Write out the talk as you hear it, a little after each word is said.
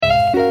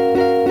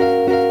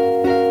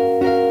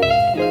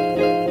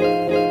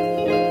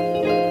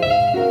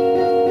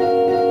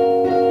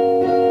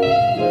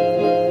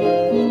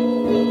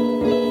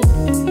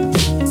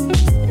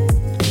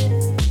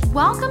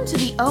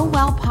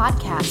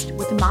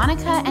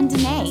Monica and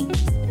Danae.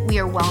 We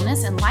are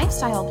wellness and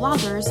lifestyle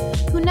bloggers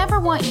who never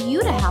want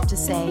you to have to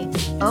say,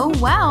 oh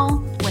well,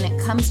 when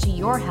it comes to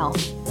your health,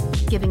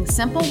 giving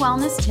simple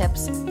wellness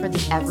tips for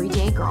the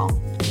everyday girl.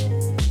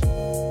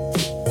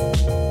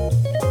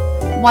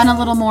 Want a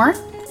little more?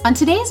 On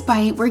today's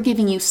bite, we're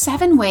giving you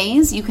 7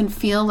 ways you can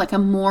feel like a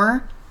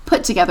more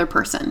put-together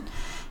person.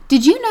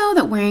 Did you know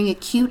that wearing a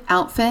cute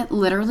outfit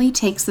literally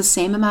takes the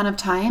same amount of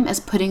time as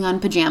putting on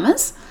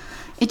pajamas?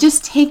 It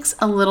just takes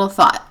a little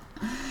thought.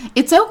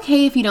 It's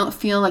okay if you don't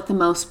feel like the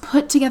most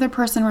put-together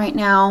person right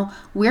now.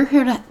 We're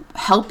here to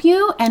help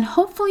you, and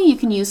hopefully you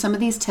can use some of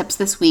these tips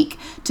this week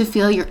to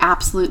feel your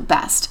absolute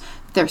best.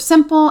 They're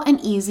simple and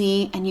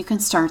easy, and you can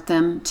start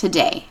them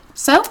today.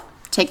 So,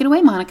 take it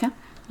away, Monica.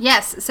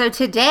 Yes, so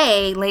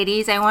today,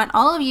 ladies, I want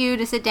all of you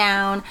to sit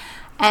down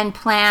and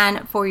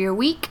plan for your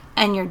week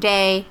and your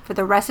day for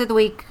the rest of the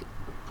week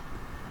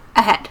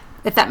ahead,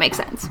 if that makes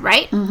sense,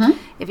 right? Mm-hmm.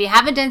 If you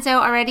haven't done so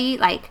already,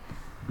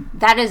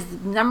 that is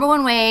the number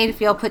one way to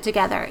feel put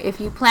together.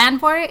 If you plan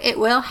for it, it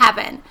will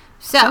happen.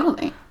 So,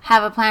 Totally.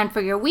 Have a plan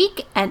for your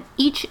week and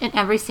each and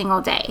every single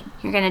day.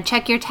 You're going to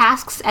check your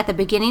tasks at the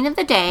beginning of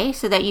the day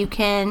so that you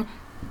can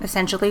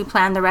essentially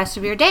plan the rest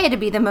of your day to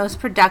be the most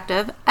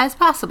productive as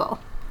possible.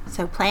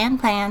 So plan,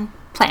 plan,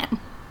 plan.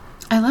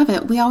 I love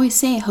it. We always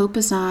say hope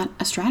is not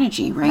a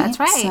strategy, right? That's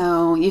right.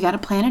 So you got to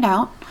plan it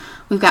out.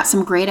 We've got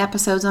some great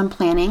episodes on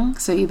planning,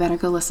 so you better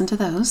go listen to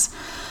those.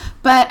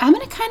 But I'm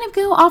going to kind of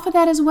go off of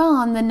that as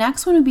well. And the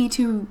next one would be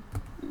to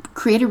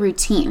create a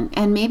routine.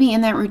 And maybe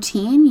in that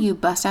routine, you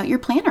bust out your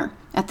planner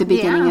at the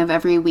beginning of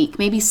every week.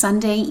 Maybe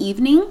Sunday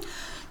evening,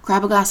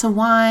 grab a glass of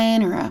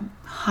wine or a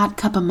hot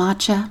cup of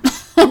matcha.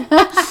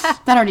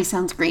 That already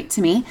sounds great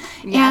to me.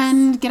 Yes.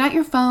 And get out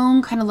your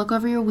phone, kind of look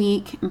over your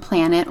week and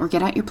plan it, or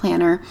get out your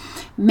planner.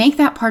 Make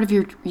that part of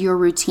your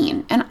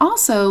routine. And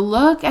also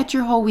look at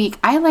your whole week.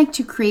 I like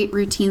to create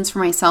routines for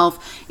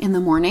myself in the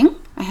morning.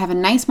 I have a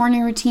nice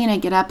morning routine. I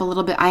get up a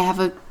little bit. I have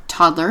a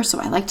toddler, so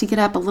I like to get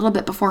up a little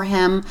bit before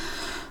him,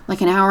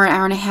 like an hour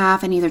and a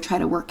half, and either try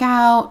to work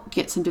out,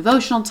 get some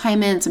devotional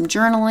time in, some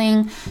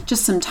journaling,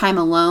 just some time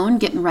alone,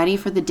 getting ready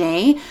for the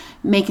day,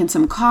 making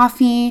some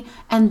coffee,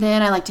 and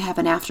then I like to have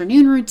an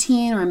afternoon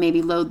routine or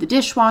maybe load the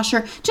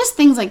dishwasher, just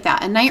things like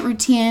that. A night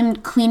routine,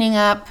 cleaning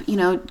up,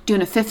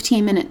 doing a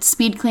 15-minute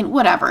speed clean,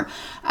 whatever.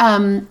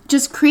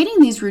 Just creating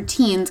these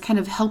routines kind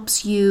of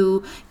helps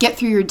you get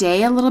through your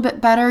day a little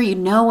bit better. You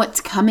know what's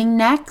coming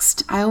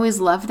next. I always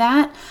love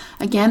that.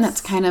 Again,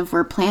 that's kind of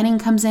where planning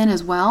comes in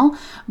as well.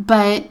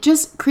 But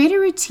just create a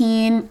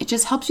routine. It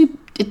just helps you.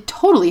 It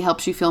totally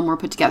helps you feel more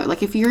put together.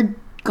 Like if you're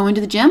going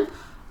to the gym,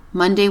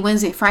 Monday,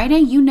 Wednesday,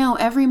 Friday,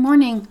 every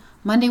morning,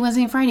 Monday,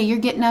 Wednesday, and Friday, you're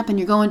getting up and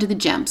you're going to the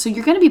gym. So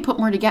you're going to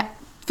be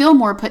feel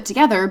more put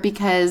together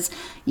because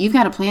you've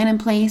got a plan in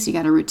place, you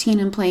got a routine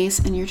in place,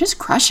 and you're just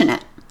crushing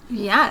it.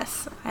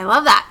 Yes, I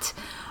love that.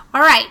 All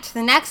right,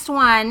 the next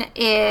one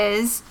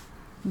is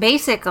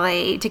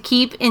basically to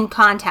keep in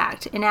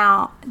contact.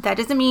 Now, that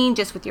doesn't mean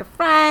just with your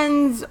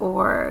friends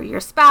or your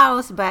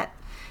spouse, but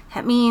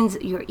that means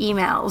your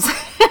emails.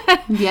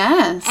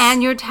 Yes.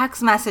 And your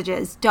text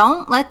messages.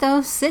 Don't let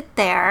those sit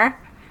there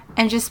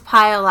and just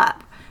pile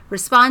up.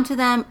 Respond to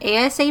them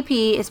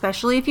ASAP,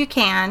 especially if you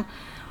can,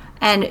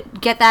 and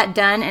get that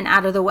done and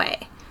out of the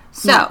way.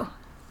 So,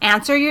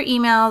 answer your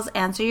emails,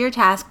 answer your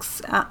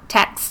texts,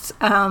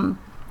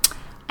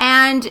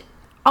 and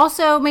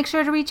also make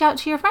sure to reach out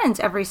to your friends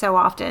every so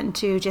often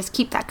to just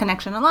keep that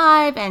connection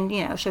alive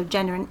and, show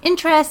genuine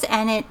interest,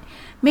 and it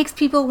makes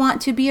people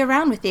want to be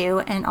around with you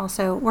and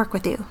also work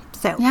with you.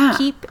 So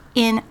keep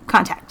in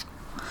contact.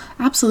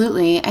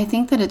 Absolutely. I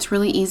think that it's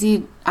really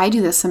easy. I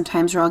do this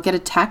sometimes where I'll get a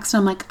text and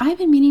I'm like, I've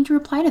been meaning to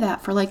reply to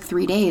that for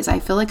 3 days. I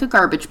feel like a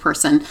garbage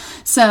person.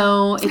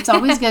 So it's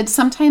always good.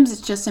 Sometimes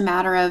it's just a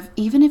matter of,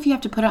 even if you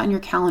have to put it on your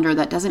calendar,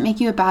 that doesn't make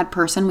you a bad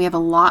person. We have a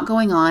lot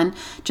going on.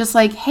 Just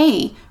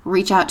hey,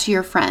 reach out to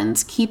your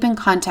friends. Keep in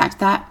contact.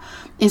 That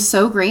is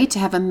so great to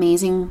have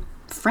amazing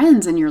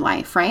friends in your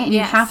life, right? And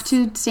you have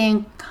to stay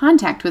in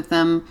contact with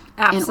them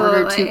in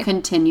order to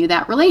continue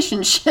that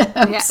relationship.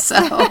 Yes. So,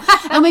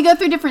 and we go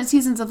through different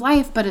seasons of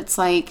life, but it's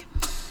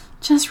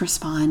just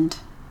respond.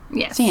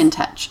 Yes. Stay in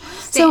touch.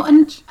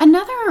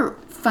 Another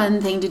fun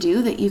thing to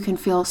do that you can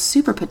feel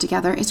super put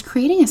together is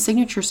creating a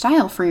signature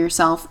style for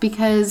yourself,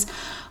 because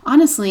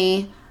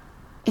honestly,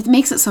 it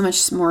makes it so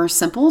much more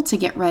simple to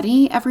get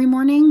ready every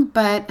morning.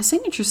 But a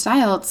signature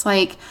style, it's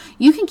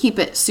you can keep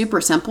it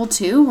super simple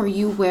too, where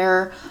you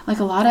wear a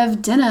lot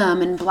of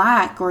denim and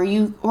black, or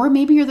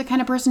maybe you're the kind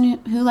of person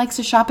who likes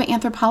to shop at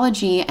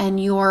Anthropologie and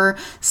your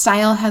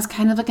style has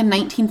kind of a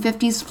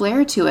 1950s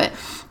flair to it.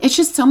 It's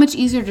just so much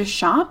easier to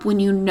shop when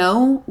you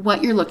know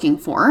what you're looking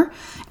for.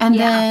 And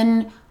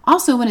then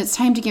also, when it's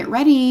time to get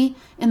ready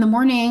in the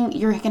morning,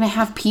 you're going to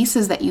have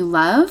pieces that you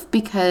love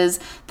because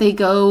they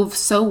go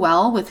so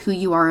well with who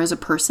you are as a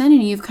person,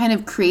 and you've kind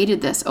of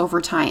created this over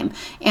time.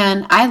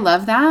 And I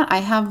love that. I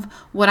have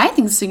what I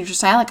think is signature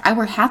style. Like, I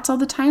wear hats all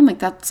the time. Like,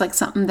 that's like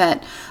something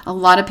that a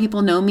lot of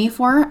people know me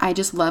for. I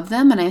just love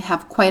them, and I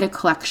have quite a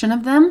collection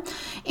of them,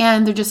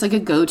 and they're just like a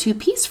go-to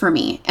piece for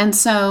me. And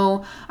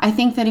so I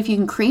think that if you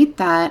can create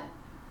that,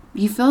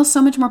 you feel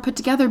so much more put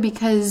together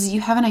because you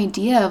have an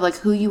idea of like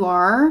who you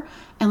are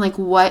and like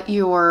what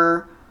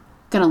you're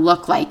going to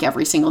look like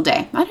every single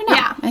day. I don't know.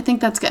 Yeah. I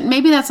think that's good.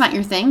 Maybe that's not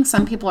your thing.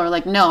 Some people are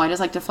like, no, I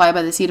just like to fly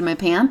by the seat of my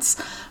pants.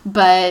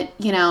 But,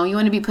 you know, you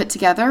want to be put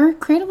together,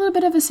 create a little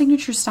bit of a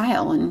signature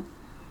style and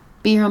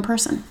be your own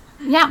person.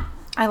 Yeah,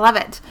 I love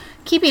it.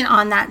 Keeping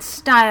on that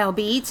style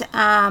beat,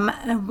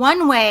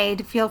 one way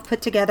to feel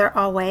put together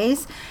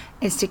always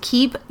is to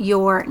keep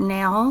your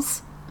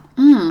nails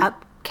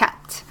up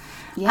kept.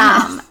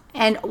 Yes.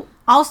 And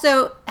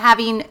also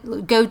having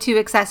go-to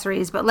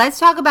accessories. But let's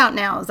talk about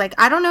nails. Like,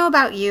 I don't know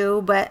about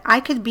you, but I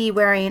could be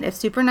wearing a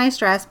super nice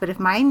dress, but if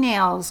my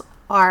nails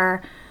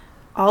are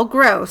all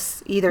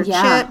gross, either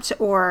chipped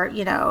or,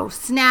 you know,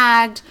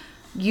 snagged,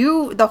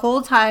 the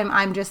whole time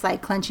I'm just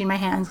like clenching my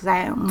hands because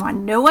I want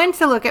no one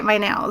to look at my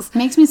nails.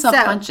 Makes me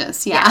self-conscious.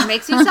 So, yeah, it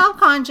makes you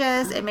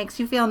self-conscious. It makes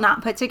you feel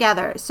not put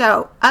together.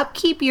 So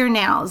upkeep your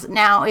nails.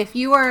 Now, if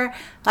you are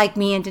like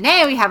me and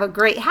Danae, we have a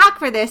great hack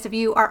for this. If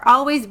you are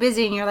always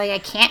busy and you're like, I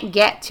can't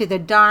get to the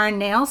darn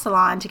nail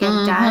salon to get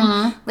it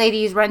done,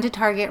 ladies, run to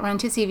Target, run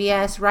to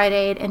CVS, Rite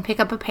Aid, and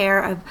pick up a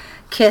pair of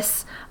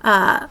Kiss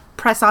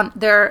press-on.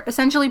 They're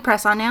essentially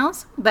press-on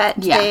nails, but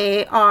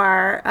they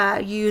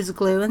are use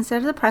glue instead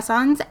of the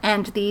press-ons,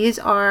 and these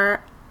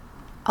are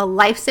a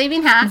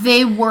life-saving hack.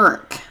 They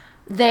work.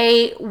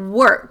 They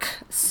work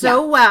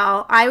so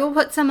well. I will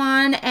put some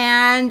on,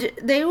 and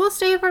they will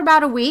stay for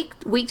about a week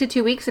to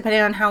 2 weeks,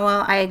 depending on how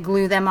well I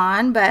glue them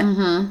on. But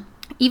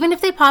even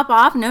if they pop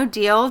off, no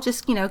deal.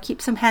 Just, you know,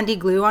 keep some handy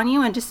glue on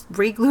you and just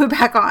re-glue it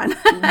back on.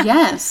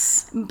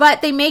 Yes.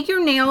 But they make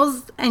your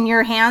nails and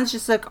your hands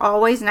just look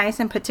always nice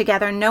and put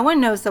together. No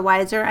one knows the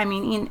wiser. I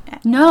mean,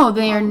 no,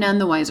 they are none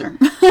the wiser.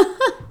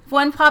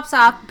 one pops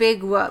off,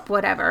 big whoop,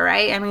 whatever,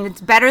 right? I mean,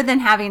 it's better than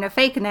having a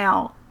fake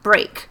nail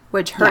break,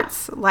 which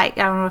hurts. Like,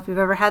 I don't know if you've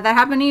ever had that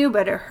happen to you,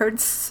 but it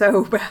hurts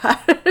so bad.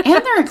 And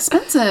they're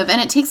expensive, and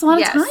it takes a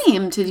lot of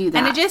time to do that.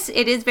 And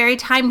it is very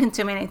time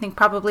consuming. I think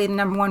probably the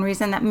number one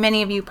reason that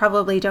many of you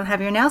probably don't have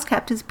your nails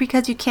kept is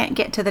because you can't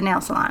get to the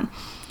nail salon.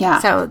 Yeah.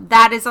 So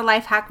that is a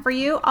life hack for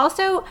you.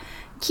 Also,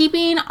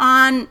 keeping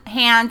on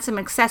hand some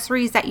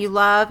accessories that you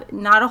love,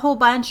 not a whole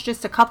bunch,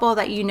 just a couple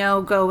that you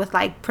know go with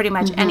like pretty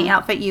much any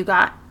outfit you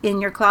got in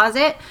your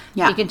closet.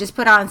 Yeah. You can just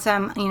put on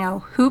some, you know,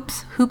 hoop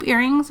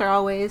earrings are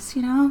always,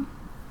 you know,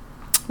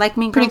 like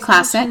me. Pretty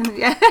classic.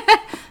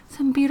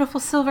 Some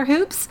beautiful silver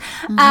hoops.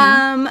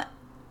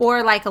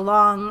 Or like a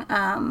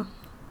long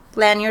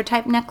lanyard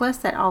type necklace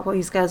that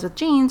always goes with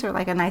jeans or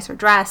like a nicer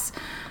dress.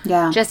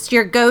 Yeah. Just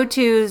your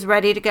go-tos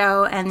ready to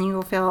go, and you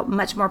will feel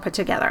much more put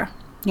together.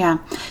 Yeah.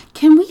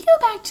 Can we go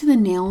back to the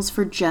nails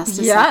for just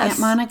a second,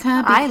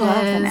 Monica? Because I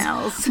love the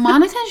nails.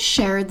 Monica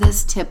shared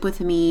this tip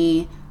with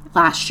me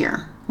last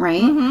year,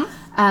 right?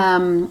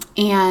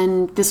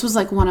 And this was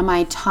like one of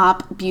my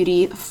top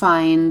beauty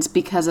finds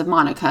because of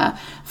Monica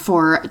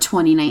for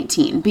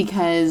 2019.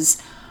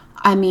 Because,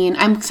 I mean,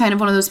 I'm kind of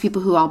one of those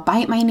people who I'll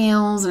bite my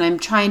nails, and I'm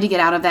trying to get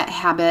out of that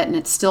habit, and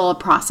it's still a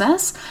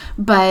process.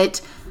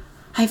 But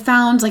I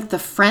found like the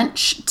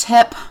French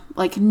tip,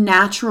 like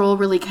natural,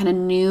 really kind of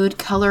nude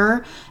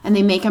color, and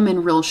they make them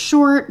in real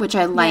short, which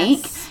I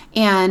like.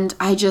 And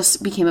I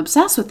just became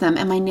obsessed with them,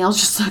 and my nails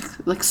just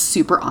look like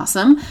super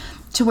awesome,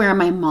 to where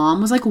my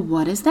mom was like,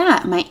 what is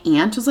that? My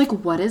aunt was like,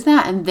 what is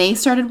that? And they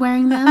started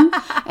wearing them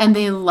and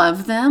they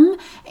love them.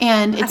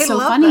 And it's so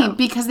funny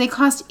because they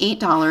cost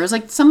 $8.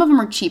 Like, some of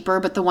them are cheaper,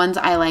 but the ones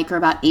I like are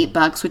about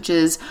 $8, which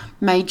is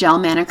my gel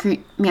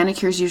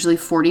manicure is usually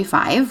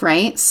 $45,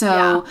 right?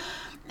 So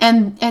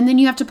And then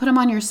you have to put them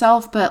on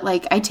yourself, but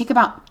like I take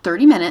about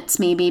 30 minutes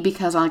maybe,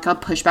 because I'll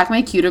push back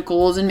my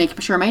cuticles and make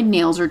sure my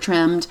nails are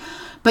trimmed.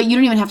 But you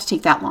don't even have to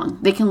take that long.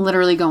 They can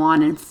literally go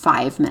on in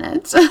 5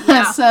 minutes.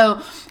 Yeah.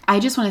 So I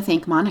just want to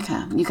thank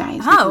Monica, you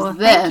guys. Oh,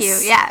 thank you.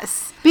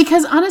 Yes.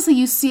 Because honestly,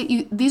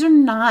 these are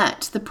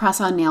not the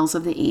press-on nails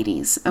of the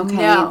 80s. Okay,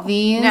 no,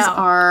 these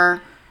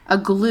are a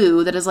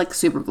glue that is like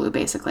super glue,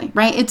 basically,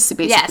 right? It's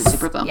basically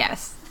super glue.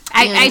 Yes.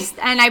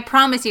 I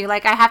promise you,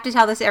 like, I have to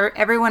tell this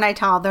everyone I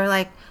tell. They're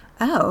like,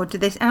 oh, did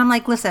they? And I'm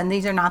like, listen,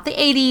 these are not the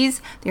 80s.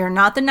 They are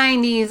not the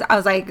 90s. I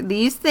was like,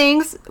 these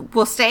things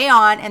will stay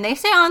on, and they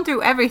stay on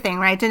through everything,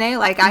 right, Danae?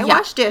 Like, I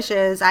wash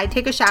dishes, I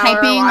take a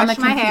shower, wash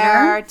my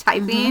hair,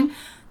 typing.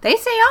 They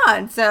stay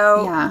on.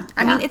 So,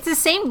 I mean, it's the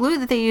same glue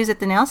that they use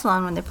at the nail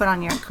salon when they put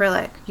on your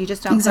acrylic. You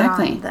just don't put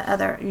on the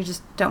other. You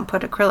just don't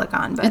put acrylic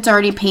on. But it's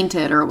already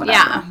painted or whatever.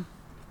 Yeah.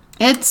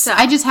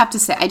 I just have to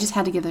say, I just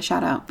had to give a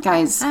shout out,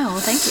 guys. Oh, well,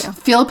 thank you.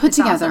 Feel put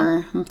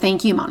together. Awesome.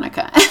 Thank you,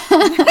 Monica.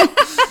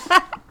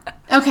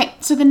 Okay,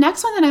 so the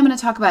next one that I'm going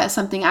to talk about is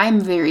something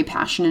I'm very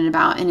passionate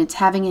about, and it's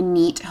having a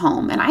neat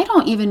home. And I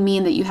don't even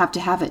mean that you have to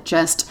have it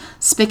just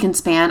spick and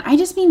span. I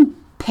just mean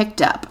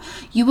picked up.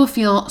 You will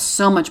feel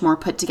so much more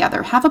put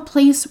together. Have a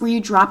place where you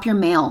drop your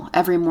mail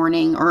every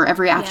morning or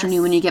every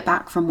afternoon when you get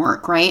back from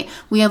work, right?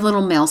 We have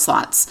little mail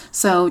slots.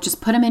 So just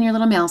put them in your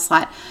little mail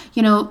slot.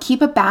 You know,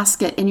 keep a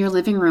basket in your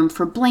living room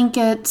for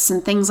blankets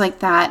and things like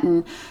that,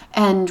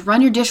 and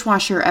run your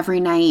dishwasher every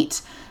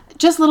night.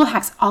 Just little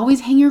hacks.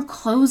 Always hang your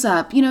clothes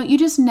up. You know, you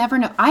just never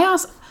know.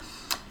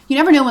 You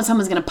never know when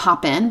someone's going to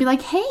pop in and be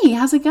like, hey,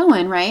 how's it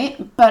going,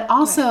 right? But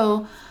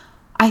also,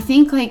 I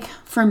think, like,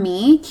 for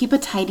me, keep a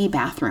tidy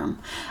bathroom.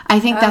 I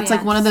think that's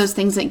like one of those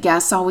things that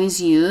guests always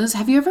use.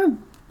 Have you ever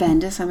been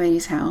to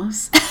somebody's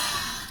house?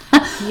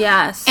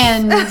 Yes.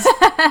 And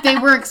they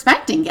were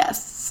expecting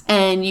guests,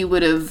 and you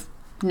would have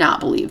not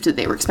believed that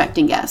they were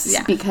expecting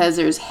guests because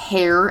there's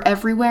hair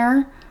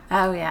everywhere.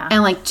 Oh, yeah.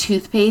 And, like,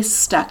 toothpaste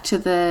stuck to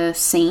the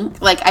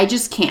sink. Like, I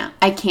just can't.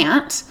 I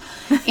can't.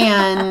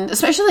 And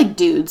especially, like,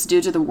 dudes.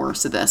 Dudes are the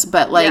worst of this.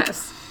 But, like,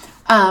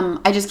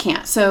 I just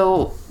can't.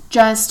 So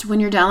just when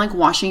you're done, like,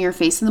 washing your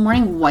face in the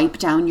morning, wipe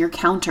down your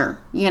counter.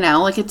 You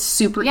know? Like, it's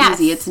super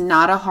easy. It's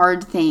not a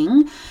hard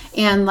thing.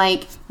 And,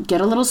 like,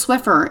 get a little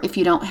Swiffer if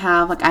you don't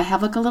have, like, I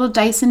have, like, a little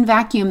Dyson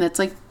vacuum that's,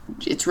 like,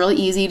 it's really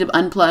easy to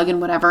unplug and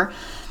whatever.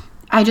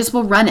 I just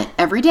will run it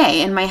every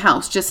day in my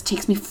house. Just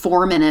takes me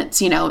 4 minutes,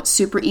 you know, it's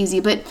super easy.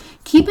 But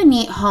keep a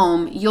neat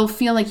home. You'll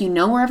feel like you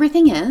know where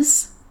everything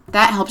is.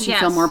 That helps you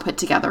feel more put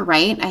together,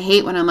 right? I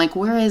hate when I'm like,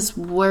 where is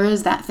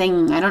that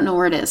thing? I don't know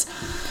where it is.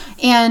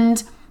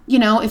 And, you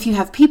know, if you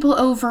have people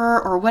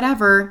over or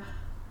whatever,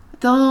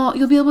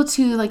 you'll be able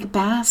to, like,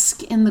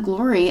 bask in the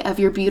glory of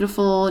your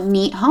beautiful,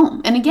 neat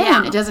home. And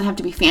again, it doesn't have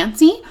to be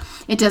fancy.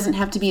 It doesn't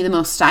have to be the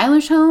most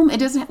stylish home. It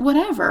doesn't,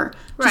 whatever.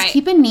 Just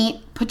keep it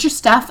neat. Put your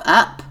stuff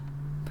up.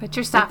 Put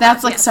your stuff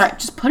that's up, sorry,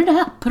 just put it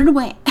up. Put it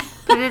away.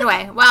 Put it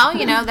away. Well,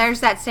 you know, there's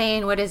that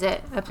saying, what is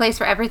it? A place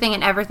for everything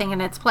and everything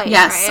in its place,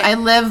 yes, right? I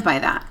live by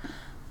that.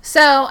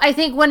 So I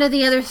think one of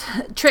the other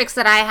tricks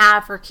that I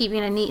have for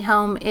keeping a neat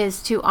home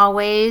is to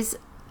always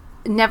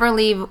never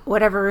leave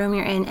whatever room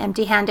you're in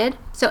empty-handed.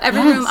 So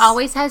every room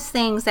always has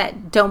things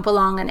that don't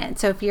belong in it.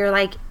 So if you're,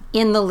 like,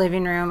 in the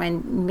living room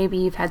and maybe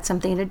you've had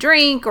something to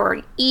drink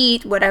or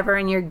eat, whatever,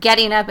 and you're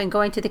getting up and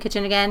going to the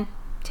kitchen again,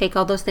 take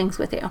all those things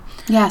with you.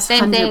 Yes,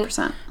 same 100%.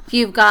 Thing, if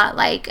you've got,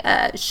 like,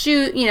 a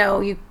shoe, you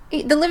know,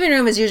 the living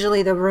room is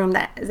usually the room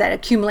that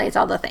accumulates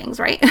all the things,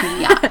 right?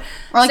 Yeah.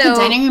 Or like a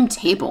dining room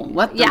table.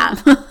 What the? Yeah.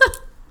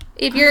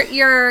 If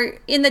you're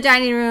in the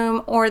dining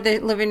room or the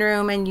living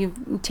room and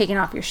you've taken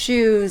off your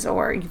shoes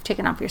or you've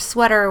taken off your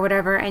sweater or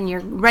whatever and you're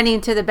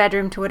running to the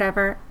bedroom to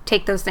whatever,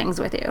 take those things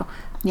with you.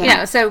 Yeah. You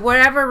know, so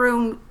whatever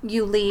room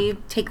you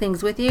leave, take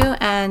things with you,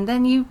 and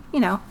then you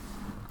know,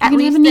 at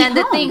least then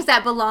the things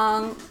that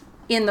belong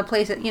in the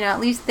place that, you know, at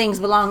least things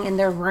belong in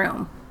their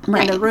room.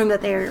 In the room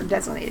that they're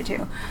designated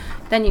to.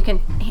 Then you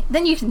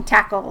can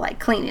tackle, like,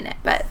 cleaning it.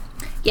 But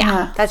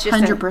that's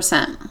just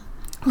 100%.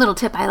 Little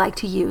tip I like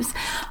to use.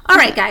 All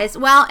right, guys.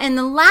 Well, and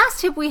the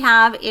last tip we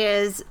have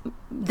is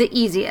the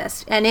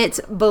easiest, and it's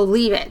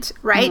believe it,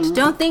 right? Mm-hmm.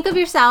 Don't think of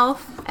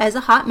yourself as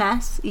a hot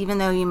mess, even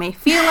though you may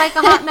feel like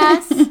a hot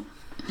mess.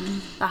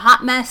 The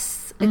Hot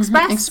Mess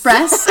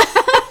Express.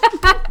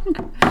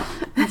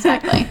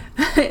 Exactly.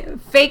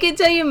 Fake it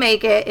till you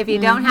make it. If you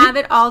don't have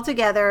it all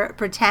together,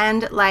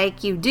 pretend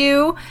like you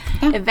do.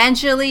 Yeah.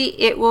 Eventually,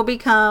 it will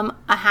become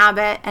a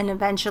habit, and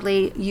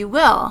eventually, you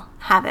will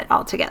have it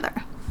all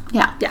together.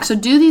 Yeah. So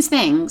do these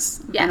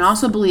things and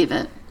also believe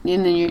it,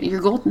 and then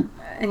you're golden.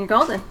 And you're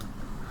golden.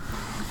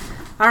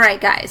 All right,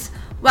 guys.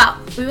 Well,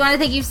 we want to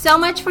thank you so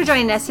much for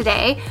joining us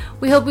today.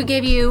 We hope we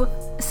gave you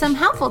some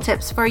helpful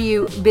tips for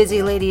you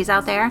busy ladies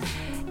out there.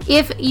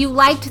 If you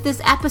liked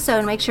this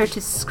episode, make sure to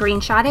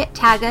screenshot it,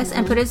 tag us,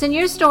 and put us in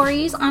your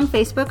stories on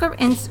Facebook or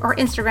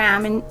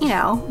Instagram, and, you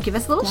know, give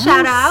us a little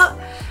shout out.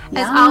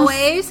 As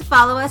always,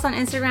 follow us on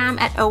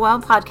Instagram at OWell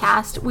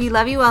Podcast. We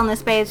love you,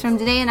 Wellness Babes. From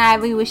Danae and I,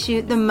 we wish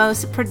you the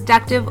most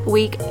productive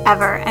week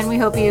ever, and we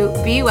hope you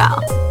be well.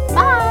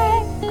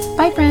 Bye.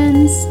 Bye,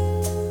 friends.